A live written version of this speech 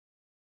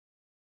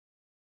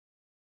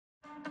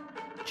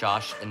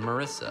Josh and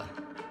Marissa.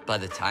 By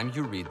the time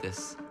you read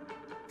this,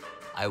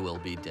 I will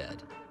be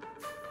dead.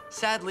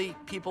 Sadly,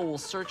 people will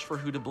search for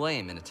who to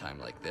blame in a time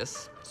like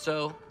this,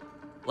 so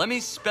let me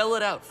spell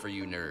it out for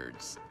you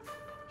nerds.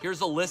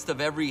 Here's a list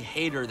of every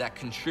hater that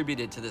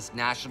contributed to this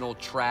national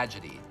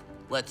tragedy.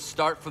 Let's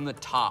start from the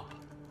top.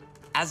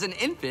 As an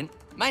infant,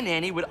 my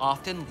nanny would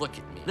often look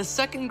at me. The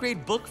second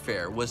grade book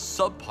fair was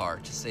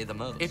subpar, to say the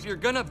most. If you're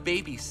gonna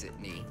babysit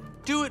me,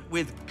 do it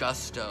with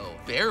gusto.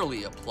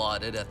 Barely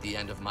applauded at the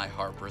end of my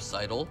harp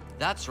recital.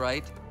 That's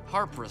right,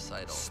 harp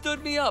recital.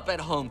 Stood me up at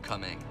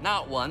homecoming,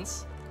 not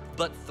once,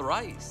 but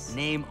thrice.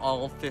 Name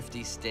all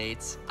 50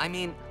 states. I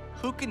mean,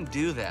 who can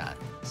do that?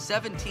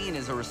 17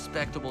 is a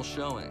respectable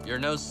showing. You're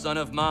no son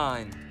of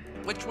mine,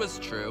 which was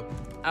true.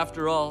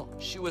 After all,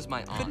 she was my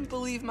aunt. Couldn't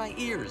believe my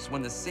ears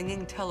when the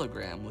singing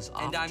telegram was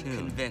off. And I'm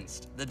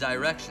convinced the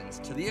directions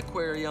to the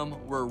aquarium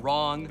were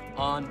wrong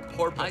on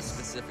purpose. I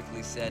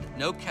specifically said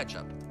no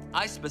ketchup.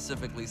 I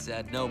specifically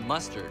said no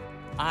mustard.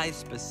 I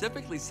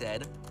specifically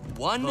said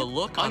one the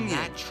look on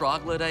that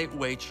troglodyte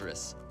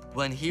waitress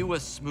when he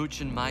was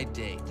smooching my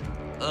date.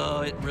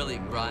 Oh, it really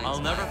grinds. I'll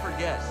never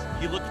forget.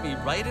 He looked me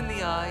right in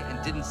the eye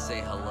and didn't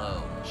say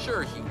hello.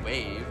 Sure, he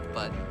waved,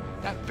 but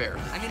that barely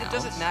counts. I mean, it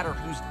doesn't matter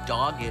whose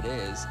dog it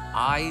is.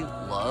 I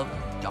love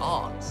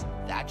dogs.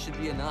 That should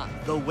be enough.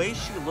 The way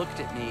she looked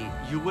at me,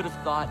 you would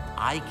have thought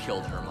I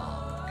killed her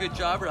mom. Good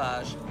job,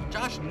 Raj.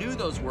 Josh knew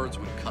those words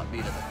would cut me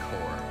to the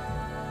core.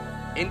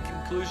 In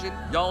conclusion,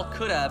 y'all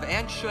could have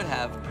and should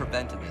have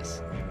prevented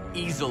this.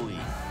 Easily.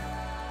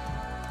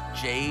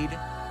 Jade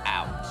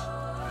out.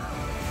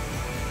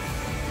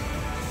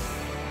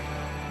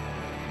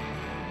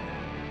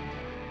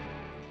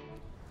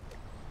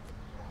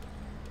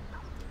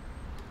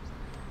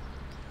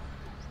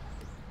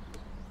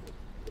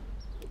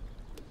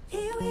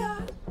 Here we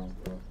are,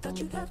 thought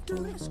you'd have to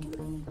rescue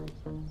me,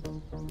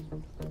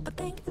 but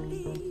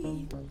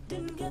thankfully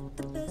didn't get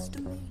the best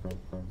of me.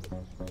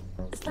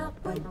 It's not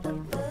worth the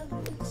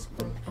fuss,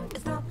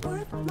 it's not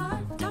worth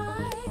my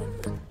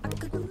time. I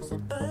could lose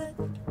it, but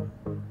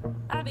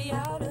I'd be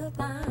out of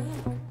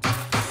line.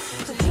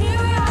 So here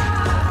we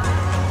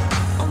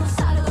are, on the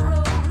side of the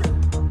road,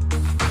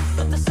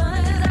 but the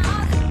sun is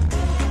out,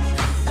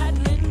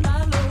 lightening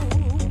my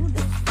load.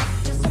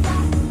 Just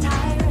about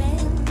tiring.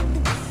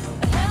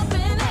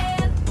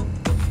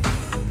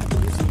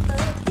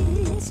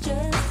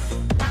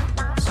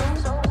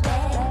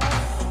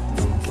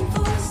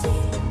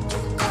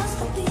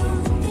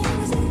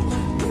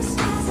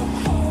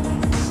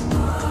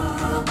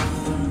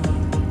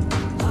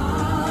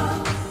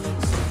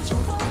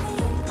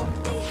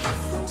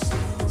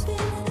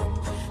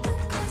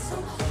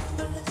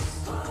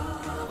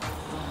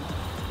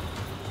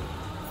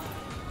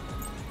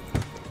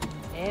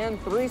 And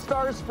 3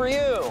 stars for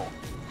you.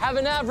 Have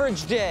an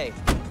average day.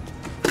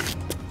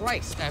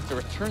 Christ, I have to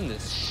return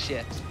this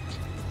shit.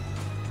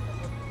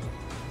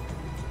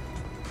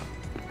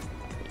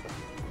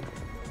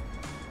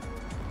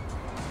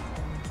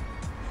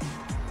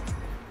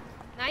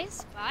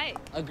 Nice bike.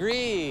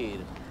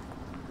 Agreed.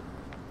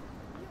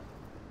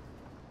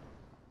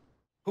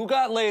 Who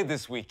got laid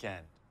this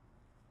weekend?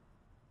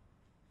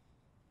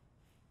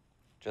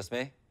 Just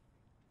me?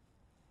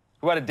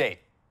 Who had a date?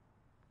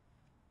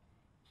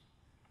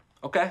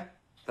 Okay,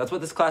 that's what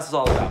this class is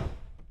all about.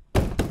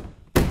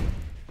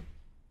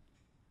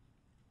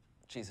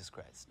 Jesus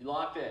Christ. You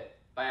locked it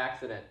by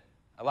accident.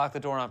 I locked the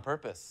door on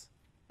purpose.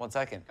 1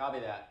 second. Copy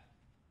that.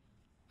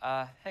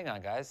 Hang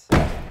on, guys.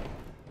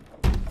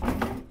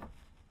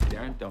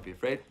 Darren, don't be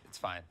afraid. It's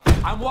fine.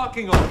 I'm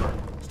walking over.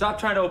 Stop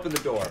trying to open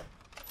the door.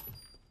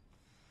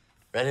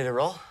 Ready to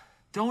roll?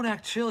 Don't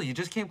act chill. You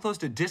just came close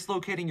to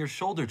dislocating your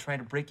shoulder trying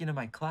to break into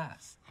my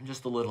class. I'm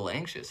just a little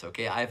anxious,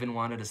 okay? Ivan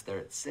wanted us there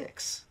at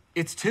 6.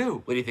 It's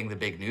 2. What do you think the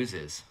big news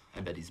is? I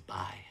bet he's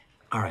bi.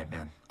 All right,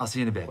 man. I'll see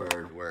you in a bit.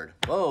 Word.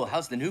 Whoa,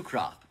 how's the new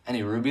crop?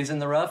 Any rubies in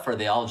the rough, or are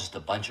they all just a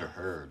bunch of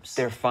herbs?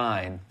 They're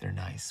fine. They're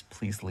nice.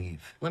 Please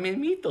leave. Let me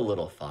meet the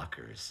little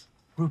fuckers.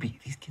 Ruby,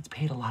 these kids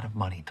paid a lot of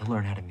money to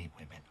learn how to meet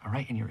women, all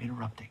right? And you're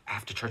interrupting. I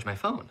have to charge my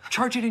phone.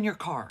 Charge it in your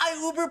car. I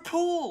Uber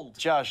pooled.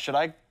 Josh, should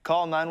I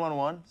call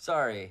 911?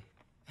 Sorry.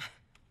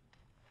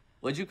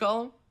 What'd you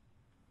call him?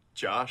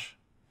 Josh?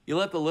 You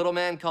let the little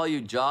man call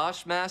you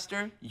Josh,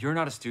 master? You're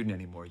not a student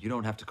anymore. You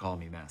don't have to call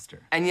me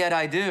master. And yet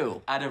I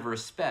do, out of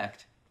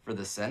respect for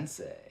the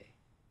sensei.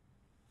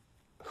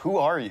 Who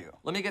are you?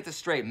 Let me get this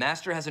straight.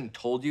 Master hasn't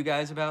told you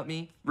guys about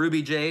me?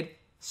 Ruby Jade,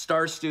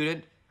 star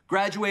student,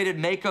 graduated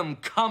make 'em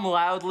come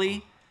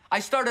loudly. I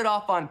started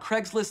off on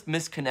Craigslist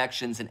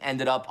misconnections and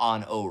ended up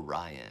on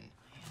Orion.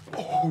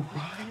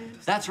 Orion?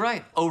 That's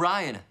right,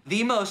 Orion,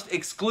 the most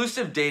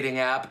exclusive dating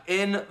app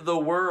in the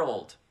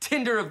world.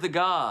 Tinder of the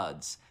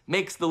gods.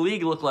 Makes the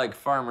league look like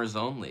farmers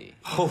only.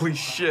 Holy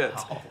shit.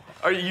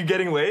 Are you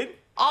getting laid?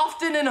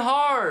 Often and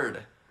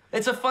hard.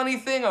 It's a funny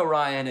thing,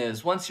 Orion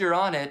is. Once you're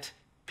on it,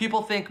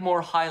 People think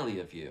more highly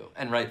of you,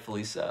 and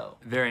rightfully so.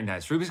 Very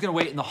nice. Ruby's gonna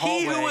wait in the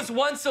hallway. He who was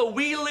once a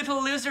wee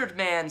little lizard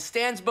man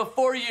stands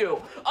before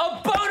you,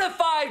 a bona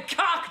fide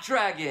cock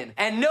dragon.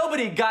 And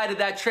nobody guided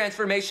that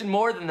transformation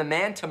more than the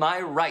man to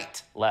my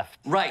right. Left.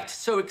 Right,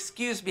 so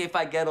excuse me if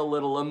I get a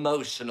little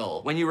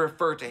emotional when you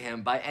refer to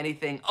him by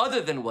anything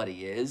other than what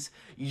he is,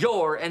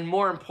 your, and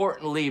more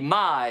importantly,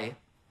 my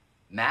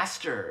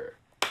master.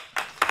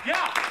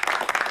 Yeah!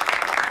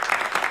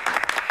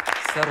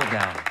 Settle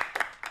down.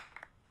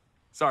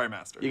 Sorry,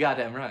 Master. You got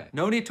him right.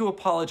 No need to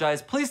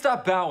apologize. Please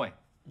stop bowing.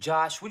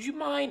 Josh, would you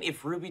mind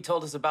if Ruby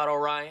told us about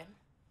Orion?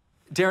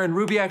 Darren,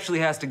 Ruby actually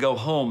has to go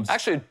home.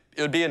 Actually,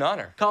 it would be an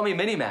honor. Call me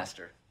Mini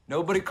Master.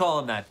 Nobody call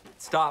him that.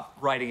 Stop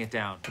writing it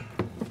down.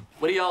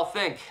 What do y'all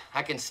think?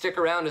 I can stick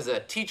around as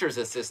a teacher's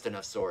assistant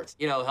of sorts.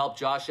 You know, help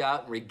Josh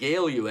out and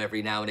regale you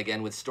every now and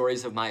again with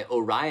stories of my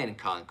Orion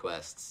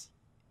conquests.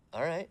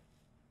 All right.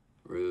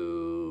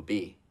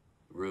 Ruby.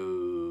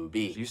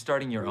 Ruby. Are you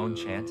starting your own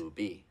chant?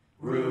 Ruby.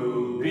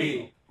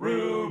 Ruby,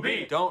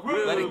 Ruby. Don't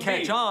let it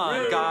catch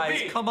on,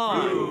 guys. Come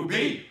on.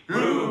 Ruby,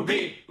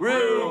 Ruby,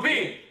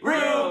 Ruby,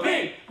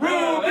 Ruby,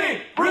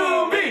 Ruby,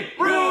 Ruby,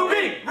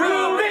 Ruby,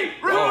 Ruby,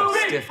 Oh,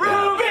 stiff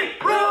down.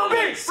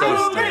 Ruby,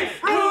 So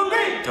stiff.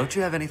 Ruby. Don't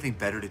you have anything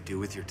better to do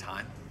with your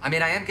time? I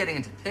mean, I am getting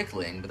into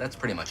pickling, but that's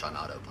pretty much on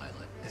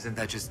autopilot. Isn't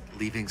that just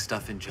leaving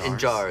stuff in jars? In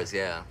jars,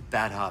 yeah.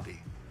 Bad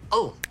hobby.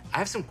 Oh, I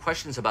have some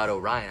questions about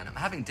Orion. I'm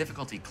having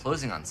difficulty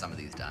closing on some of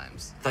these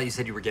dimes. Thought you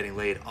said you were getting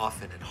laid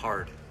often and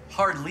hard.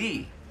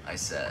 Hardly, I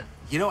said.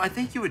 You know, I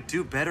think you would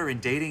do better in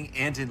dating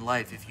and in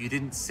life if you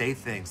didn't say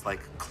things like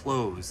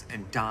clothes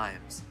and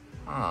dimes.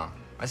 Huh.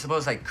 I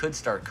suppose I could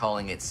start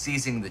calling it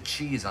seizing the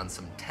cheese on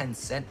some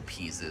 10-cent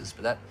pieces,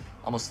 but that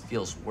almost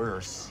feels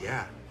worse.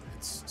 Yeah,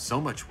 it's so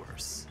much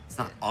worse. It's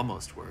not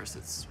almost worse,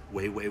 it's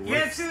way, way worse.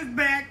 Guess who's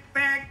back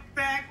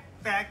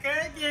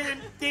again.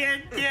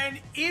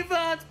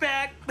 Yvonne's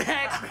back.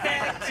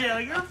 Tell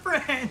your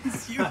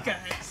friends, you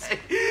guys.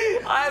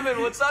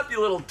 Ivan, what's up,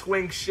 you little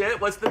twink shit?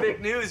 What's the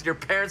big news? Your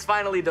parents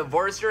finally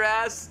divorced your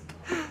ass?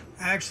 I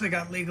actually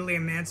got legally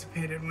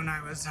emancipated when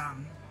I was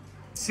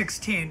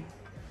 16.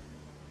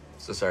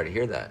 So sorry to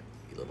hear that,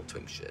 you little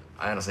twink shit.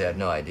 I honestly had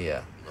no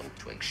idea, you little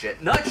twink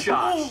shit. Nut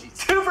shot!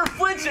 Super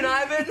flinching,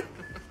 Ivan!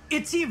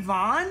 It's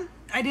Yvonne.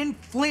 I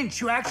didn't flinch.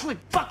 You actually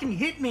fucking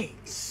hit me.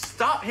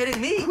 Stop hitting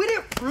me! Quit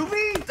it,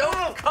 Ruby.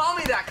 Don't call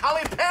me that! Call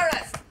me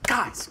Paris!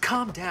 Guys,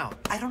 calm down.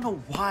 I don't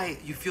know why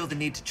you feel the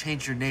need to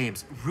change your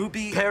names.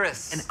 Ruby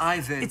Paris. and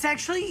Ivan It's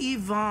actually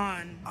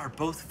Yvonne. are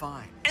both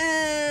fine.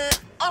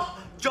 Oh,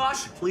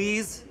 Josh!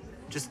 Please,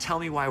 just tell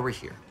me why we're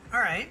here. All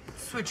right,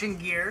 switching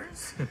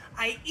gears.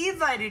 I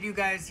invited you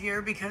guys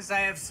here because I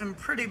have some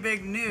pretty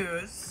big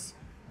news.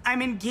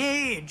 I'm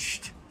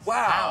engaged.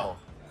 Wow.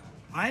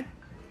 What?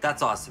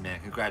 That's awesome, man.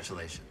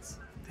 Congratulations.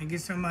 Thank you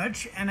so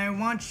much. And I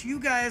want you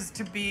guys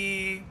to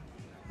be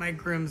my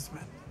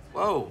groomsmen.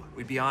 Whoa,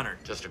 we'd be honored.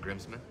 Just a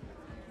groomsman?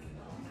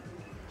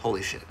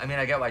 Holy shit. I mean,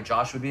 I get why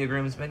Josh would be a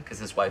groomsman, because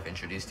his wife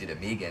introduced you to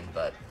Megan,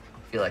 but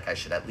I feel like I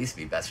should at least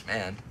be best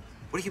man.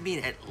 What do you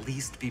mean at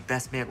least be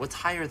best man? What's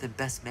higher than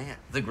best man?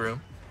 The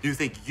groom? You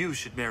think you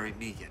should marry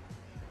Megan?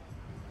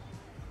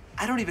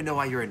 I don't even know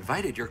why you're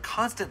invited. You're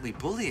constantly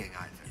bullying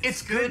Ivan.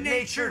 It's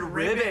good-natured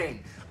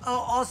ribbing.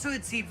 Oh, also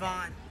it's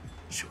Yvonne.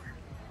 Sure.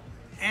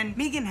 And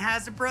Megan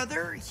has a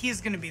brother.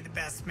 He's gonna be the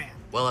best man.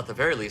 Well, at the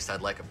very least,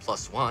 I'd like a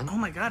 +1. Oh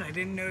my God, I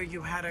didn't know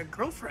you had a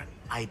girlfriend.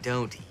 I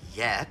don't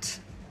yet,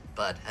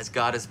 but as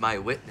God is my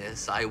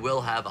witness, I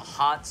will have a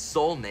hot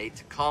soulmate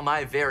to call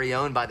my very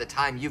own by the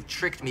time you've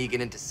tricked Megan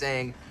into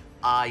saying,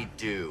 I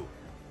do.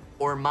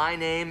 Or my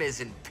name is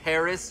in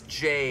Paris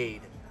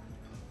Jade.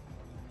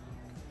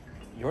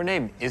 Your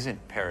name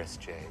isn't Paris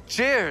Jade.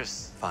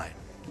 Cheers! Fine.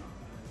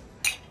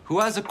 Who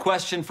has a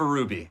question for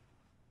Ruby?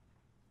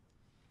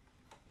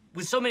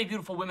 With so many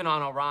beautiful women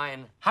on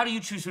Orion, how do you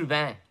choose who to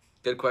bang?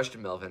 Good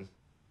question, Melvin.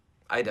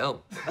 I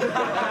don't.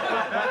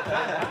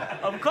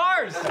 Of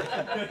course!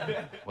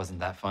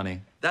 Wasn't that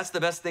funny? That's the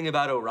best thing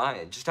about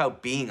Orion, just how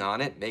being on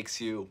it makes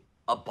you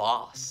a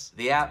boss.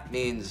 The app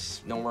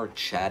means no more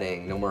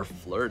chatting, no more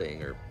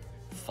flirting or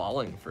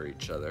falling for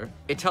each other.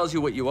 It tells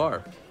you what you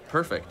are,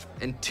 perfect.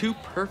 And two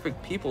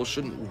perfect people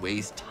shouldn't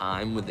waste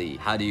time with the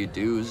how do you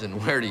do's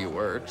and where do you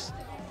works.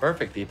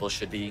 Perfect people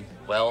should be,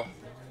 well,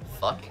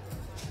 fucking.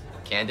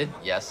 Candid,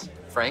 yes.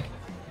 Frank,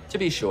 to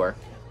be sure.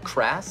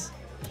 Crass,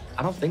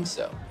 I don't think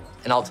so.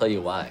 And I'll tell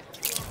you why.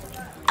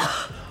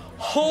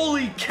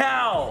 Holy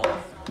cow!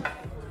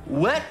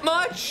 Wet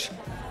much?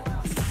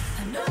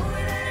 I know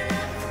it ain't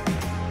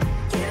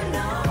enough. You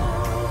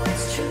know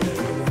it's true.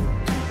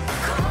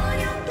 Call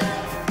your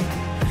bluff.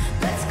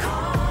 Let's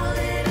call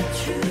it a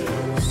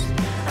truce.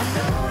 I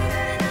know it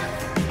ain't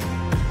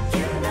enough.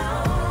 You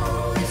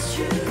know it's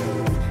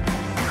true.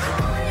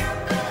 Call your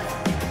bluff.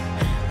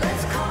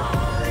 Let's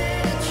call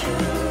it a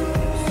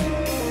truce.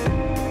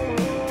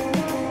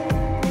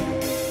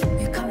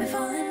 You got me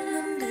falling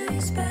under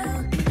your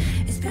spell.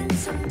 It's been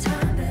some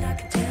time, but I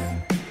can tell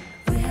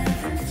we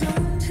haven't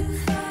flown too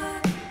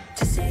far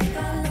to say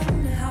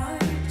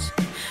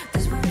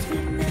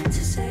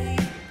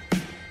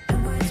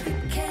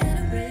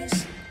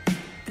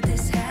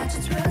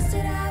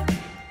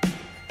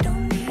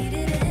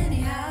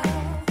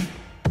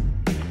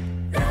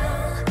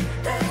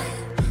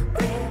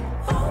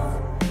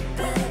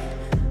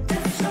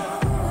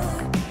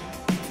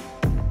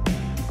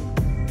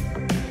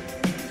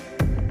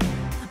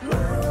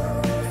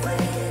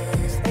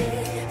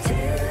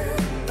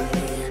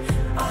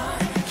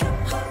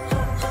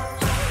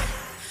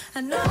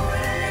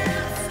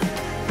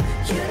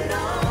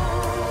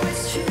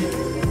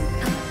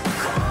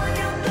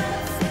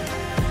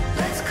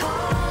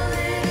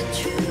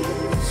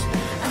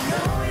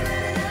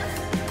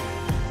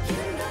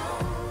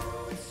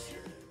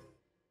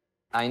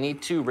I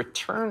need to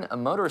return a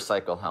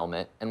motorcycle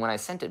helmet, and when I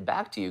sent it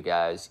back to you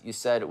guys, you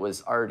said it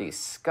was already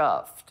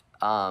scuffed.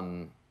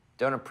 Don't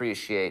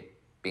appreciate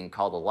being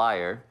called a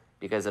liar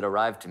because it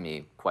arrived to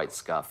me quite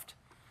scuffed.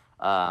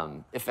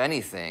 If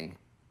anything,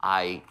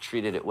 I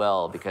treated it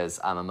well because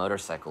I'm a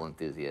motorcycle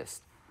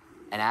enthusiast.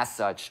 And as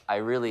such, I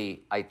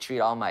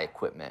treat all my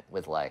equipment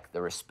with like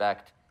the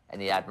respect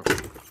and the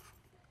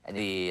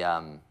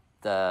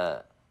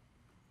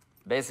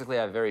basically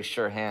I have very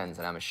sure hands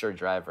and I'm a sure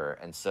driver.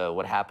 And so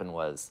what happened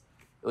was,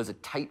 it was a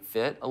tight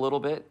fit a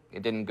little bit.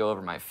 It didn't go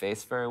over my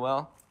face very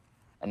well.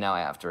 And now I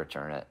have to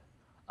return it.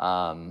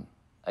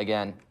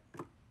 Again,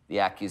 the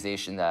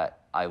accusation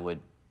that I would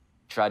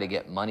try to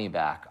get money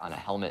back on a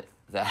helmet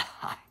that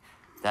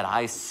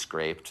I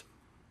scraped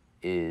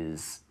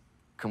is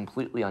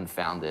completely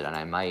unfounded, and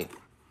I might,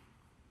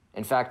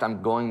 in fact,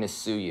 I'm going to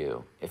sue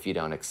you if you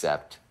don't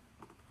accept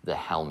the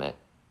helmet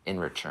in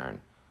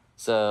return.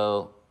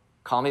 So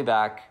call me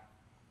back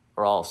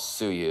or I'll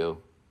sue you,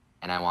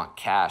 and I want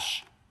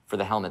cash for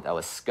the helmet that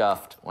was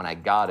scuffed when I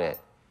got it,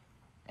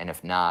 and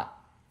if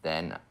not,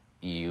 then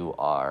you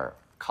are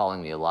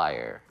calling me a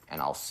liar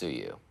and I'll sue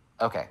you.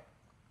 Okay.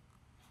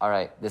 All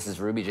right, this is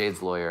Ruby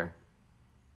Jade's lawyer.